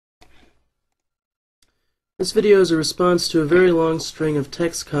This video is a response to a very long string of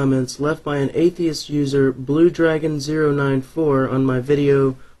text comments left by an atheist user, BlueDragon094, on my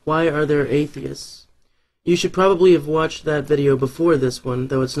video, Why Are There Atheists? You should probably have watched that video before this one,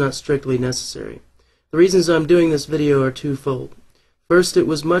 though it's not strictly necessary. The reasons I'm doing this video are twofold. First, it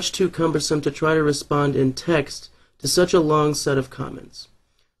was much too cumbersome to try to respond in text to such a long set of comments.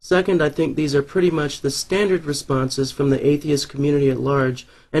 Second, I think these are pretty much the standard responses from the atheist community at large,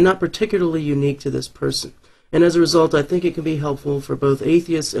 and not particularly unique to this person. And as a result, I think it can be helpful for both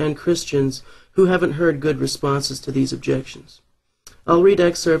atheists and Christians who haven't heard good responses to these objections. I'll read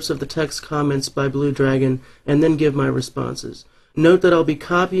excerpts of the text comments by Blue Dragon and then give my responses. Note that I'll be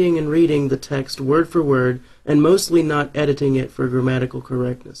copying and reading the text word for word and mostly not editing it for grammatical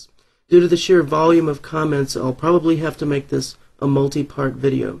correctness. Due to the sheer volume of comments, I'll probably have to make this a multi-part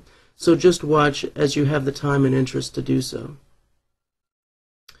video, so just watch as you have the time and interest to do so.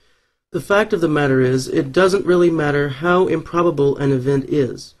 The fact of the matter is, it doesn't really matter how improbable an event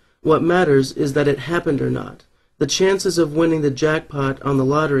is. What matters is that it happened or not. The chances of winning the jackpot on the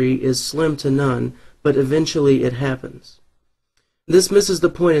lottery is slim to none, but eventually it happens. This misses the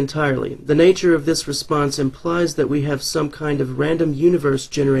point entirely. The nature of this response implies that we have some kind of random universe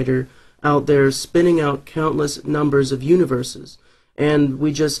generator out there spinning out countless numbers of universes, and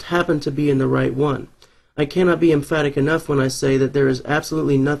we just happen to be in the right one. I cannot be emphatic enough when I say that there is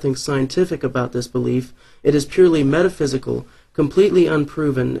absolutely nothing scientific about this belief. It is purely metaphysical, completely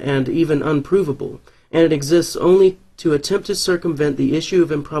unproven, and even unprovable, and it exists only to attempt to circumvent the issue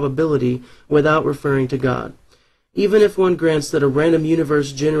of improbability without referring to God. Even if one grants that a random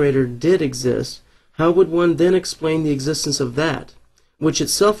universe generator did exist, how would one then explain the existence of that, which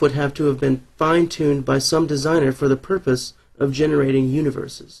itself would have to have been fine-tuned by some designer for the purpose of generating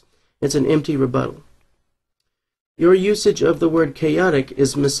universes? It's an empty rebuttal. Your usage of the word chaotic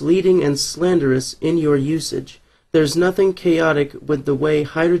is misleading and slanderous in your usage. There's nothing chaotic with the way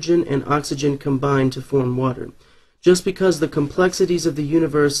hydrogen and oxygen combine to form water. Just because the complexities of the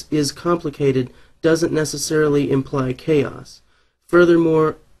universe is complicated doesn't necessarily imply chaos.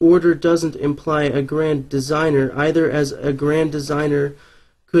 Furthermore, order doesn't imply a grand designer, either, as a grand designer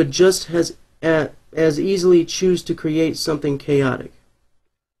could just as easily choose to create something chaotic.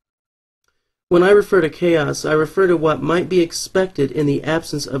 When I refer to chaos, I refer to what might be expected in the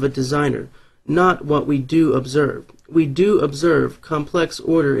absence of a designer, not what we do observe. We do observe complex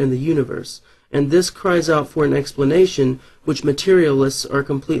order in the universe, and this cries out for an explanation which materialists are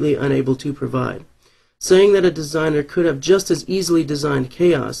completely unable to provide. Saying that a designer could have just as easily designed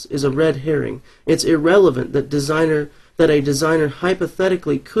chaos is a red herring. It's irrelevant that a designer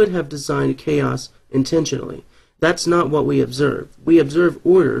hypothetically could have designed chaos intentionally. That's not what we observe. We observe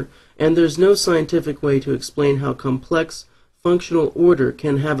order, and there's no scientific way to explain how complex, functional order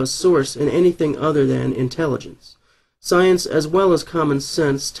can have a source in anything other than intelligence. Science, as well as common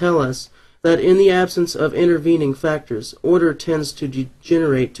sense, tell us that in the absence of intervening factors, order tends to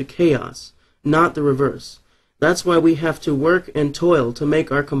degenerate to chaos, not the reverse. That's why we have to work and toil to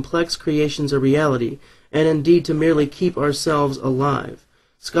make our complex creations a reality, and indeed to merely keep ourselves alive.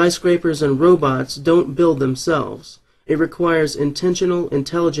 Skyscrapers and robots don't build themselves. It requires intentional,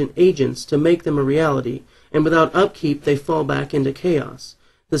 intelligent agents to make them a reality, and without upkeep they fall back into chaos.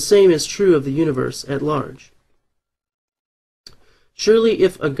 The same is true of the universe at large. Surely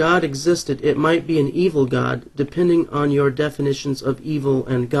if a God existed, it might be an evil God, depending on your definitions of evil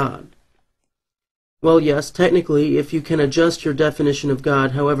and God. Well, yes, technically, if you can adjust your definition of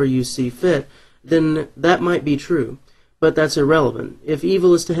God however you see fit, then that might be true. But that's irrelevant. If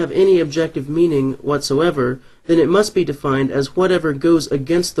evil is to have any objective meaning whatsoever, then it must be defined as whatever goes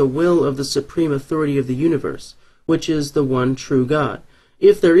against the will of the supreme authority of the universe, which is the one true God.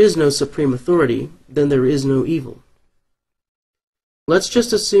 If there is no supreme authority, then there is no evil. Let's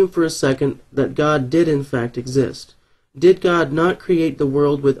just assume for a second that God did in fact exist. Did God not create the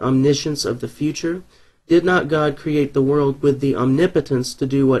world with omniscience of the future? Did not God create the world with the omnipotence to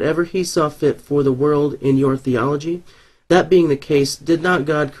do whatever he saw fit for the world in your theology? That being the case, did not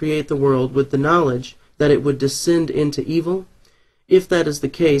God create the world with the knowledge that it would descend into evil? If that is the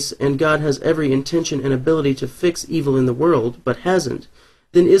case, and God has every intention and ability to fix evil in the world, but hasn't,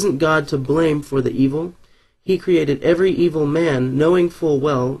 then isn't God to blame for the evil? He created every evil man, knowing full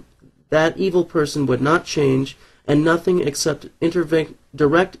well that evil person would not change, and nothing except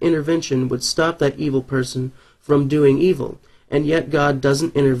direct intervention would stop that evil person from doing evil, and yet God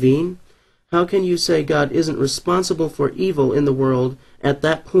doesn't intervene? How can you say God isn't responsible for evil in the world at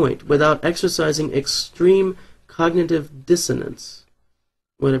that point without exercising extreme cognitive dissonance?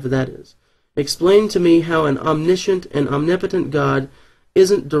 Whatever that is. Explain to me how an omniscient and omnipotent God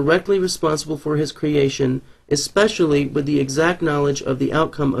isn't directly responsible for his creation, especially with the exact knowledge of the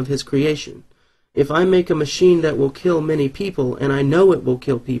outcome of his creation. If I make a machine that will kill many people, and I know it will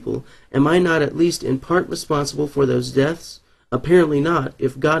kill people, am I not at least in part responsible for those deaths? Apparently not,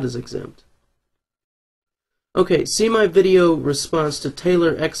 if God is exempt. Okay, see my video response to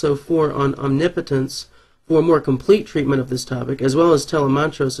Taylor X04 on omnipotence for a more complete treatment of this topic, as well as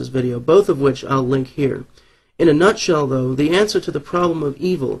Telemantros' video, both of which I'll link here. In a nutshell, though, the answer to the problem of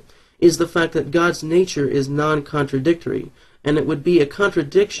evil is the fact that God's nature is non-contradictory, and it would be a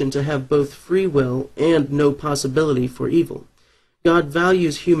contradiction to have both free will and no possibility for evil. God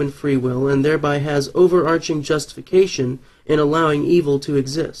values human free will and thereby has overarching justification in allowing evil to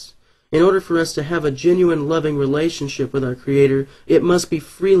exist. In order for us to have a genuine loving relationship with our Creator, it must be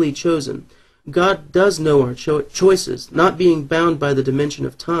freely chosen. God does know our choices, not being bound by the dimension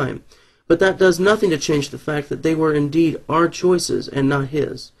of time, but that does nothing to change the fact that they were indeed our choices and not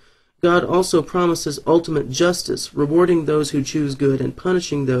His. God also promises ultimate justice, rewarding those who choose good and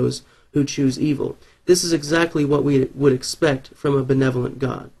punishing those who choose evil. This is exactly what we would expect from a benevolent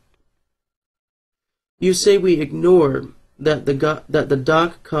God. You say we ignore that the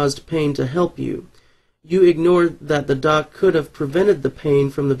doc caused pain to help you. You ignore that the doc could have prevented the pain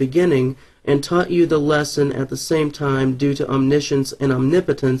from the beginning and taught you the lesson at the same time due to omniscience and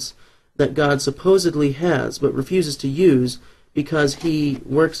omnipotence that God supposedly has but refuses to use because He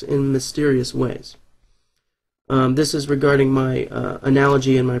works in mysterious ways. This is regarding my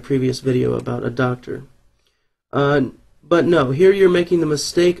analogy in my previous video about a doctor. But no, here you're making the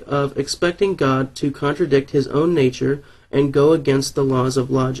mistake of expecting God to contradict His own nature and go against the laws of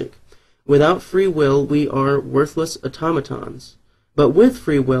logic. Without free will, we are worthless automatons. But with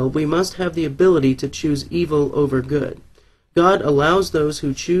free will, we must have the ability to choose evil over good. God allows those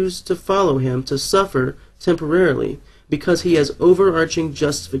who choose to follow Him to suffer temporarily because He has overarching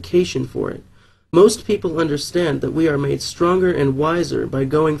justification for it. Most people understand that we are made stronger and wiser by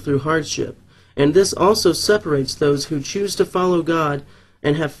going through hardship, and this also separates those who choose to follow God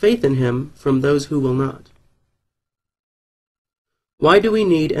and have faith in Him from those who will not. Why do we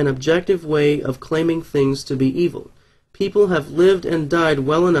need an objective way of claiming things to be evil? People have lived and died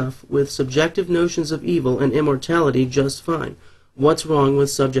well enough with subjective notions of evil and immortality just fine. What's wrong with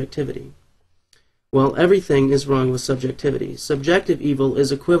subjectivity? Well, everything is wrong with subjectivity. Subjective evil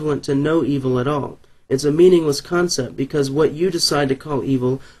is equivalent to no evil at all. It's a meaningless concept because what you decide to call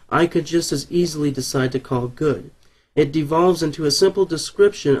evil, I could just as easily decide to call good. It devolves into a simple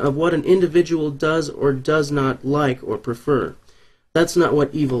description of what an individual does or does not like or prefer. That's not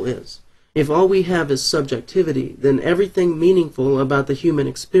what evil is. If all we have is subjectivity, then everything meaningful about the human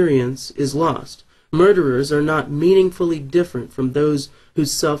experience is lost. Murderers are not meaningfully different from those who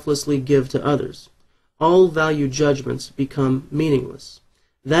selflessly give to others. All value judgments become meaningless.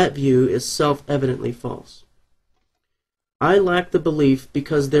 That view is self-evidently false. I lack the belief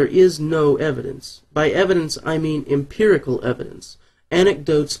because there is no evidence. By evidence, I mean empirical evidence.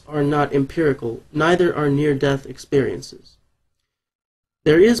 Anecdotes are not empirical, neither are near-death experiences.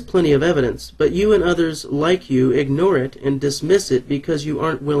 There is plenty of evidence, but you and others like you ignore it and dismiss it because you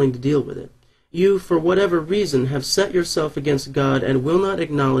aren't willing to deal with it. You, for whatever reason, have set yourself against God and will not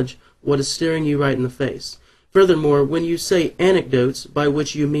acknowledge what is staring you right in the face. Furthermore, when you say anecdotes, by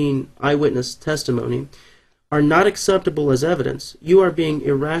which you mean eyewitness testimony, are not acceptable as evidence, you are being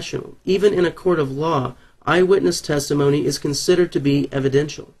irrational. Even in a court of law, eyewitness testimony is considered to be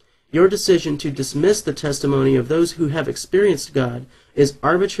evidential. Your decision to dismiss the testimony of those who have experienced God is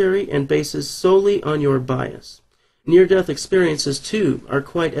arbitrary and bases solely on your bias. Near-death experiences, too, are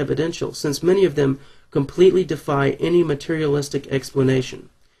quite evidential, since many of them completely defy any materialistic explanation.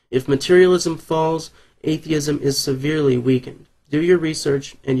 If materialism falls, atheism is severely weakened. Do your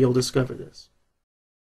research and you'll discover this.